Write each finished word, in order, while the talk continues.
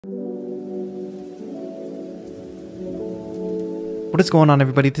What is going on,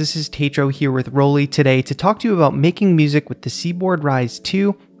 everybody? This is Taetro here with ROLI today to talk to you about making music with the Seaboard RISE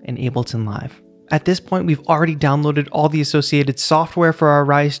 2 and Ableton Live. At this point, we've already downloaded all the associated software for our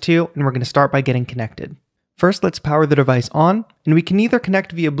RISE 2, and we're going to start by getting connected. First, let's power the device on, and we can either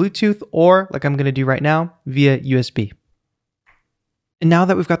connect via Bluetooth or, like I'm going to do right now, via USB. And now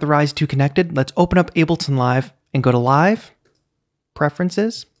that we've got the RISE 2 connected, let's open up Ableton Live and go to Live,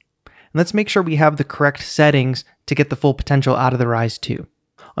 Preferences, and let's make sure we have the correct settings to get the full potential out of the RISE 2.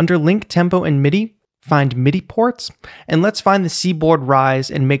 Under Link, Tempo, and MIDI, find MIDI ports, and let's find the Seaboard RISE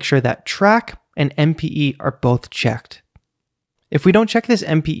and make sure that Track and MPE are both checked. If we don't check this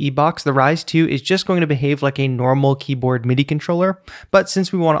MPE box, the RISE 2 is just going to behave like a normal keyboard MIDI controller, but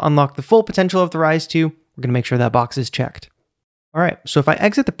since we want to unlock the full potential of the RISE 2, we're going to make sure that box is checked. Alright, so if I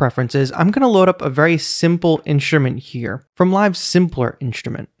exit the preferences, I'm going to load up a very simple instrument here from Live's simpler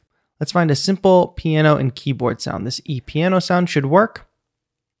instrument. Let's find a simple piano and keyboard sound. This E-piano sound should work.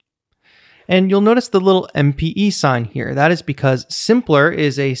 And you'll notice the little MPE sign here. That is because simpler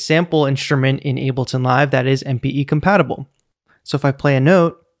is a sample instrument in Ableton Live that is MPE compatible. So if I play a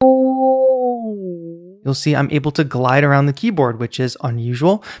note, you'll see I'm able to glide around the keyboard, which is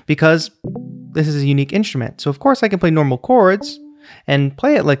unusual because this is a unique instrument. So of course I can play normal chords and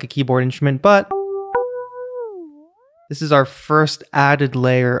play it like a keyboard instrument, but this is our first added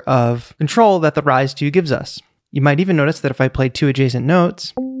layer of control that the RISE 2 gives us. You might even notice that if I play two adjacent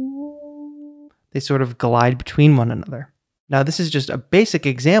notes, they sort of glide between one another. Now this is just a basic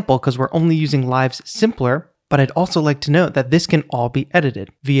example because we're only using Live's simpler, but I'd also like to note that this can all be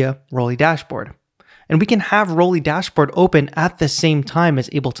edited via ROLI Dashboard. And we can have ROLI Dashboard open at the same time as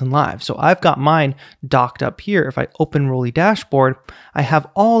Ableton Live. So I've got mine docked up here. If I open ROLI Dashboard, I have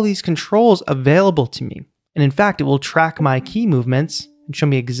all these controls available to me. And in fact, it will track my key movements and show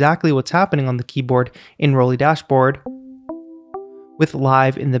me exactly what's happening on the keyboard in ROLI Dashboard with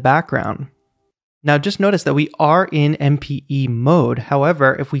Live in the background. Now just notice that we are in MPE mode.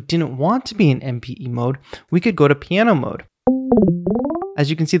 However, if we didn't want to be in MPE mode, we could go to piano mode. As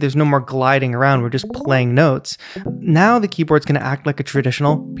you can see, there's no more gliding around, we're just playing notes. Now the keyboard's going to act like a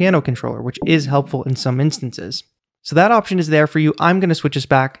traditional piano controller, which is helpful in some instances. So that option is there for you. I'm going to switch us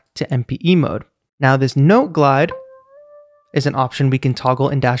back to MPE mode. Now this note glide is an option we can toggle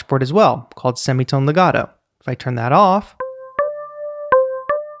in Dashboard as well, called semitone legato. If I turn that off,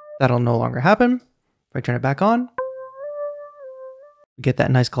 that'll no longer happen. If I turn it back on, we get that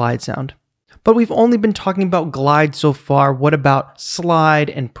nice glide sound. But we've only been talking about glide so far. What about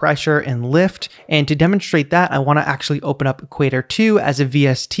slide and pressure and lift? And to demonstrate that, I want to actually open up Equator 2 as a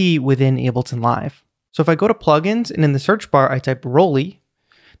VST within Ableton Live. So if I go to plugins and in the search bar, I type ROLI,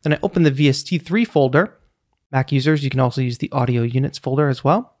 then I open the VST3 folder. Mac users, you can also use the audio units folder as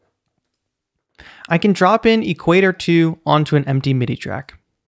well. I can drop in Equator 2 onto an empty MIDI track.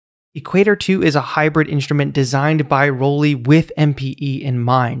 Equator 2 is a hybrid instrument designed by ROLI with MPE in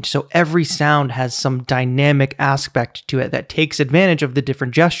mind, so every sound has some dynamic aspect to it that takes advantage of the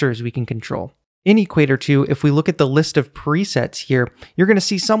different gestures we can control. In Equator 2, if we look at the list of presets here, you're going to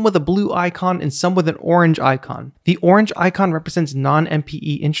see some with a blue icon and some with an orange icon. The orange icon represents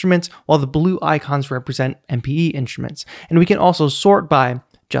non-MPE instruments, while the blue icons represent MPE instruments. And we can also sort by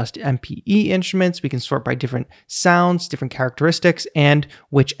just MPE instruments, we can sort by different sounds, different characteristics, and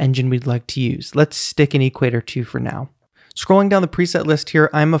which engine we'd like to use. Let's stick in Equator 2 for now. Scrolling down the preset list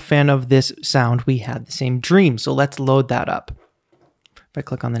here, I'm a fan of this sound, We Had the Same Dream, so let's load that up. If I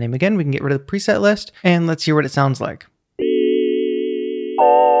click on the name again, we can get rid of the preset list, and let's hear what it sounds like.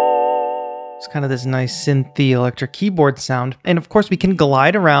 It's kind of this nice synthy electric keyboard sound. And of course, we can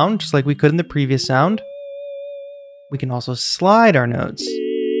glide around just like we could in the previous sound. We can also slide our notes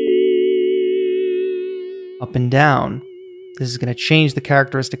up and down. This is going to change the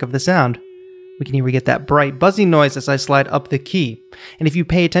characteristic of the sound. We can even get that bright buzzy noise as I slide up the key. And if you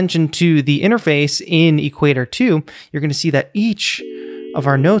pay attention to the interface in Equator 2, you're going to see that each of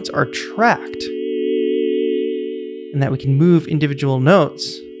our notes are tracked and that we can move individual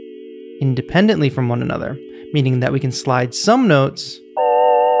notes independently from one another, meaning that we can slide some notes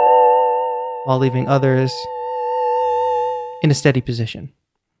while leaving others in a steady position.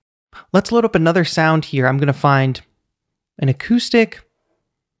 Let's load up another sound here. I'm going to find an acoustic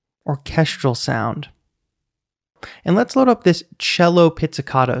orchestral sound. And let's load up this cello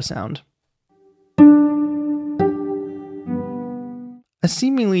pizzicato sound. A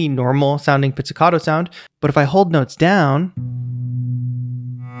seemingly normal sounding pizzicato sound, but if I hold notes down,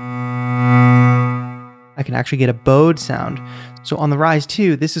 I can actually get a bowed sound. So on the RISE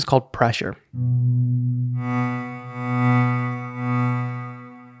 2, this is called pressure.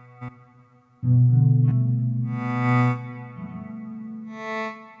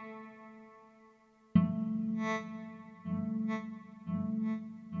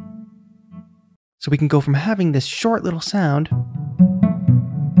 we can go from having this short little sound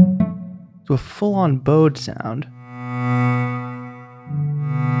to a full-on bowed sound.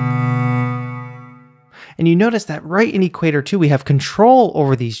 And you notice that right in Equator 2, we have control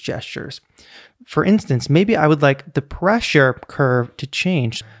over these gestures. For instance, maybe I would like the pressure curve to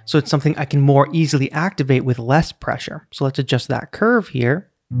change, so it's something I can more easily activate with less pressure. So let's adjust that curve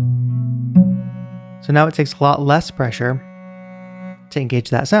here. So now it takes a lot less pressure to engage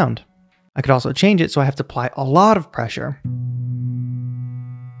that sound. I could also change it so I have to apply a lot of pressure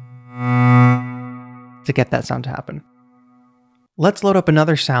to get that sound to happen. Let's load up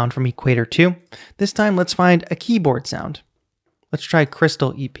another sound from Equator 2. This time, let's find a keyboard sound. Let's try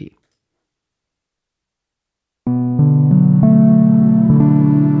Crystal EP.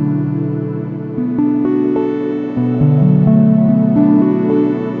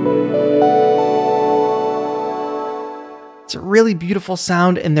 It's a really beautiful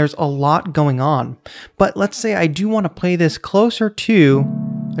sound and there's a lot going on. But let's say I do want to play this closer to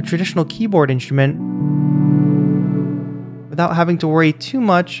a traditional keyboard instrument without having to worry too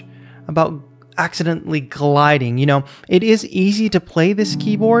much about accidentally gliding. You know, it is easy to play this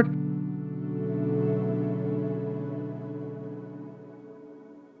keyboard,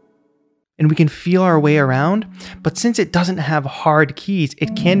 and we can feel our way around, but since it doesn't have hard keys,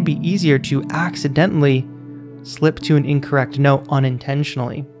 it can be easier to accidentally slip to an incorrect note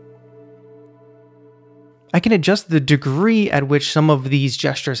unintentionally. I can adjust the degree at which some of these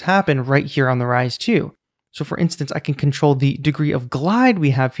gestures happen right here on the Rise 2. So for instance, I can control the degree of glide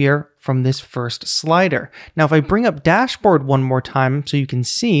we have here from this first slider. Now, if I bring up dashboard one more time so you can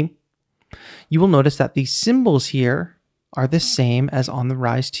see, you will notice that these symbols here are the same as on the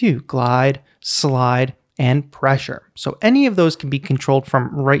Rise 2, glide, slide, and pressure. So any of those can be controlled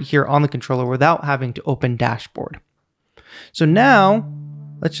from right here on the controller without having to open dashboard. So now,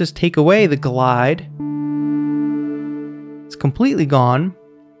 let's just take away the glide. It's completely gone.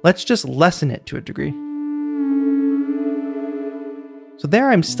 Let's just lessen it to a degree. So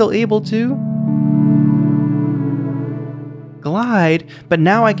there I'm still able to glide, but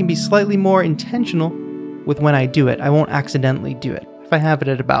now I can be slightly more intentional with when I do it. I won't accidentally do it if I have it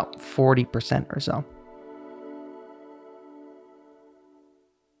at about 40% or so.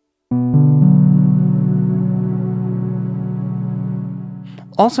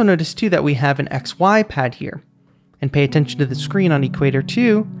 Also notice too that we have an XY pad here, and pay attention to the screen on Equator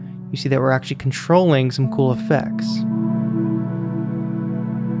 2, you see that we're actually controlling some cool effects.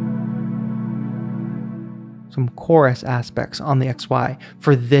 Some chorus aspects on the XY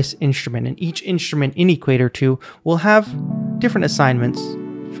for this instrument, and each instrument in Equator 2 will have different assignments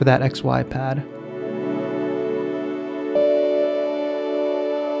for that XY pad.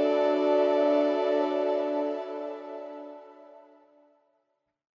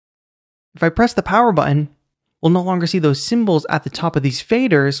 If I press the power button, we'll no longer see those symbols at the top of these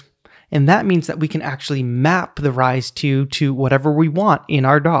faders, and that means that we can actually map the Rise 2 to whatever we want in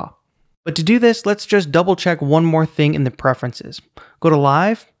our DAW. But to do this, let's just double check one more thing in the preferences. Go to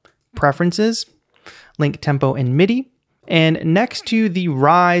Live, Preferences, Link Tempo and MIDI, and next to the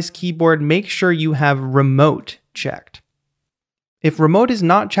Rise keyboard, make sure you have Remote checked. If Remote is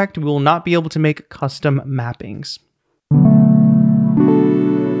not checked, we will not be able to make custom mappings.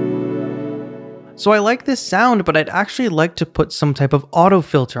 So I like this sound, but I'd actually like to put some type of auto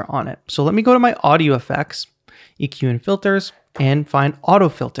filter on it. So let me go to my audio effects, EQ and filters, and find auto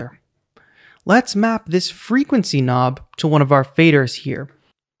filter. Let's map this frequency knob to one of our faders here.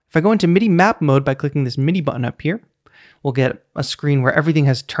 If I go into MIDI map mode by clicking this MIDI button up here, we'll get a screen where everything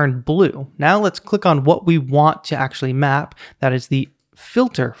has turned blue. Now let's click on what we want to actually map. That is the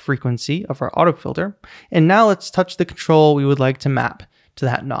filter frequency of our auto filter. And now let's touch the control we would like to map to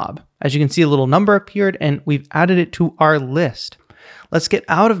that knob. As you can see, a little number appeared and we've added it to our list. Let's get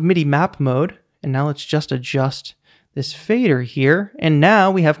out of MIDI map mode, and now let's just adjust this fader here, and now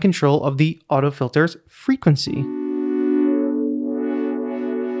we have control of the auto filter's frequency.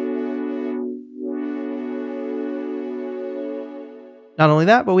 Not only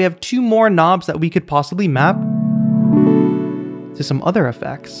that, but we have two more knobs that we could possibly map to some other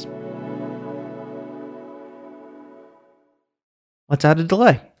effects. Let's add a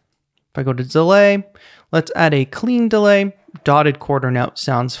delay. If I go to delay, let's add a clean delay. Dotted quarter note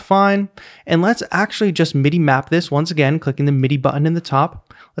sounds fine. And let's actually just MIDI map this once again, clicking the MIDI button in the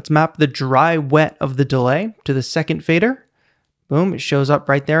top. Let's map the dry wet of the delay to the second fader. Boom, it shows up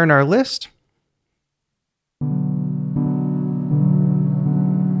right there in our list.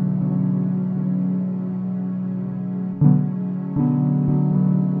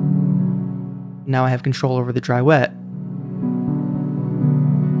 Now I have control over the dry wet.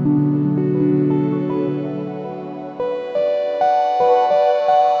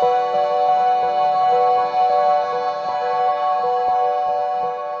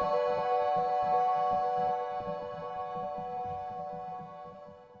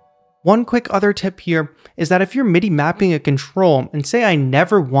 One quick other tip here is that if you're MIDI mapping a control, and say I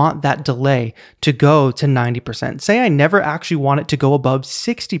never want that delay to go to 90%, say I never actually want it to go above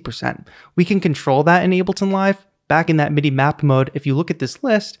 60%, we can control that in Ableton Live. Back in that MIDI map mode, if you look at this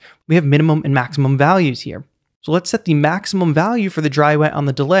list, we have minimum and maximum values here. So let's set the maximum value for the dry wet on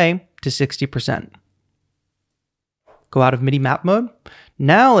the delay to 60%. Go out of MIDI map mode.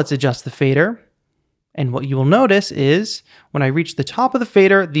 Now let's adjust the fader. And what you will notice is when I reach the top of the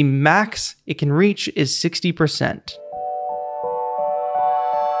fader, the max it can reach is 60%.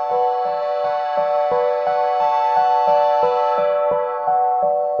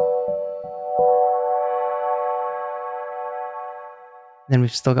 Then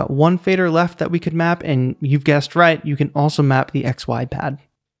we've still got one fader left that we could map, and you've guessed right, you can also map the XY pad.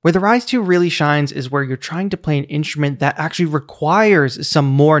 Where the Rise 2 really shines is where you're trying to play an instrument that actually requires some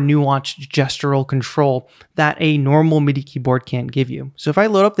more nuanced gestural control that a normal MIDI keyboard can't give you. So if I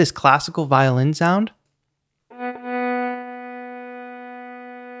load up this classical violin sound,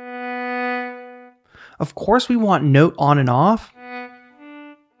 of course we want note on and off.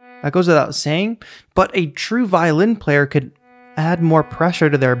 That goes without saying, but a true violin player could add more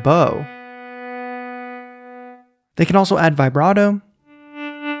pressure to their bow. They can also add vibrato.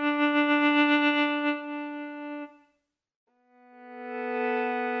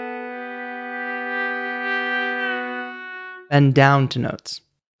 And down to notes.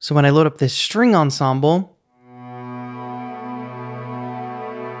 So when I load up this string ensemble,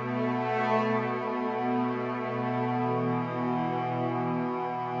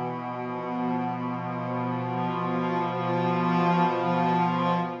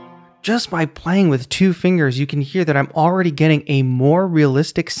 just by playing with two fingers, you can hear that I'm already getting a more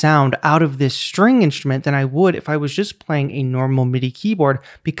realistic sound out of this string instrument than I would if I was just playing a normal MIDI keyboard,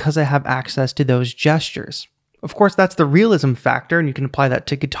 because I have access to those gestures. Of course, that's the realism factor, and you can apply that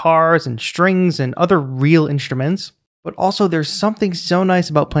to guitars and strings and other real instruments. But also there's something so nice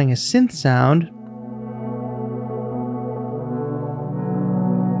about playing a synth sound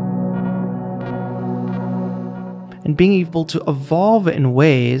and being able to evolve it in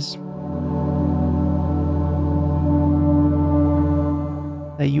ways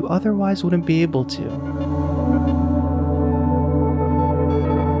that you otherwise wouldn't be able to.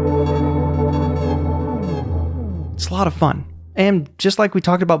 It's a lot of fun. And just like we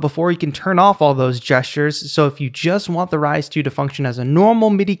talked about before, you can turn off all those gestures. So if you just want the Rise 2 to function as a normal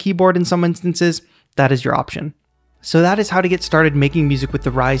MIDI keyboard in some instances, that is your option. So that is how to get started making music with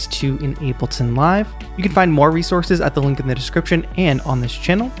the Rise 2 in Ableton Live. You can find more resources at the link in the description and on this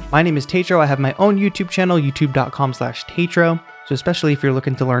channel. My name is Taetro. I have my own YouTube channel, youtube.com/Taetro. So especially if you're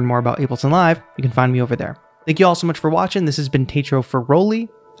looking to learn more about Ableton Live, you can find me over there. Thank you all so much for watching. This has been Taetro for ROLI.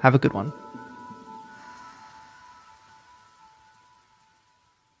 Have a good one.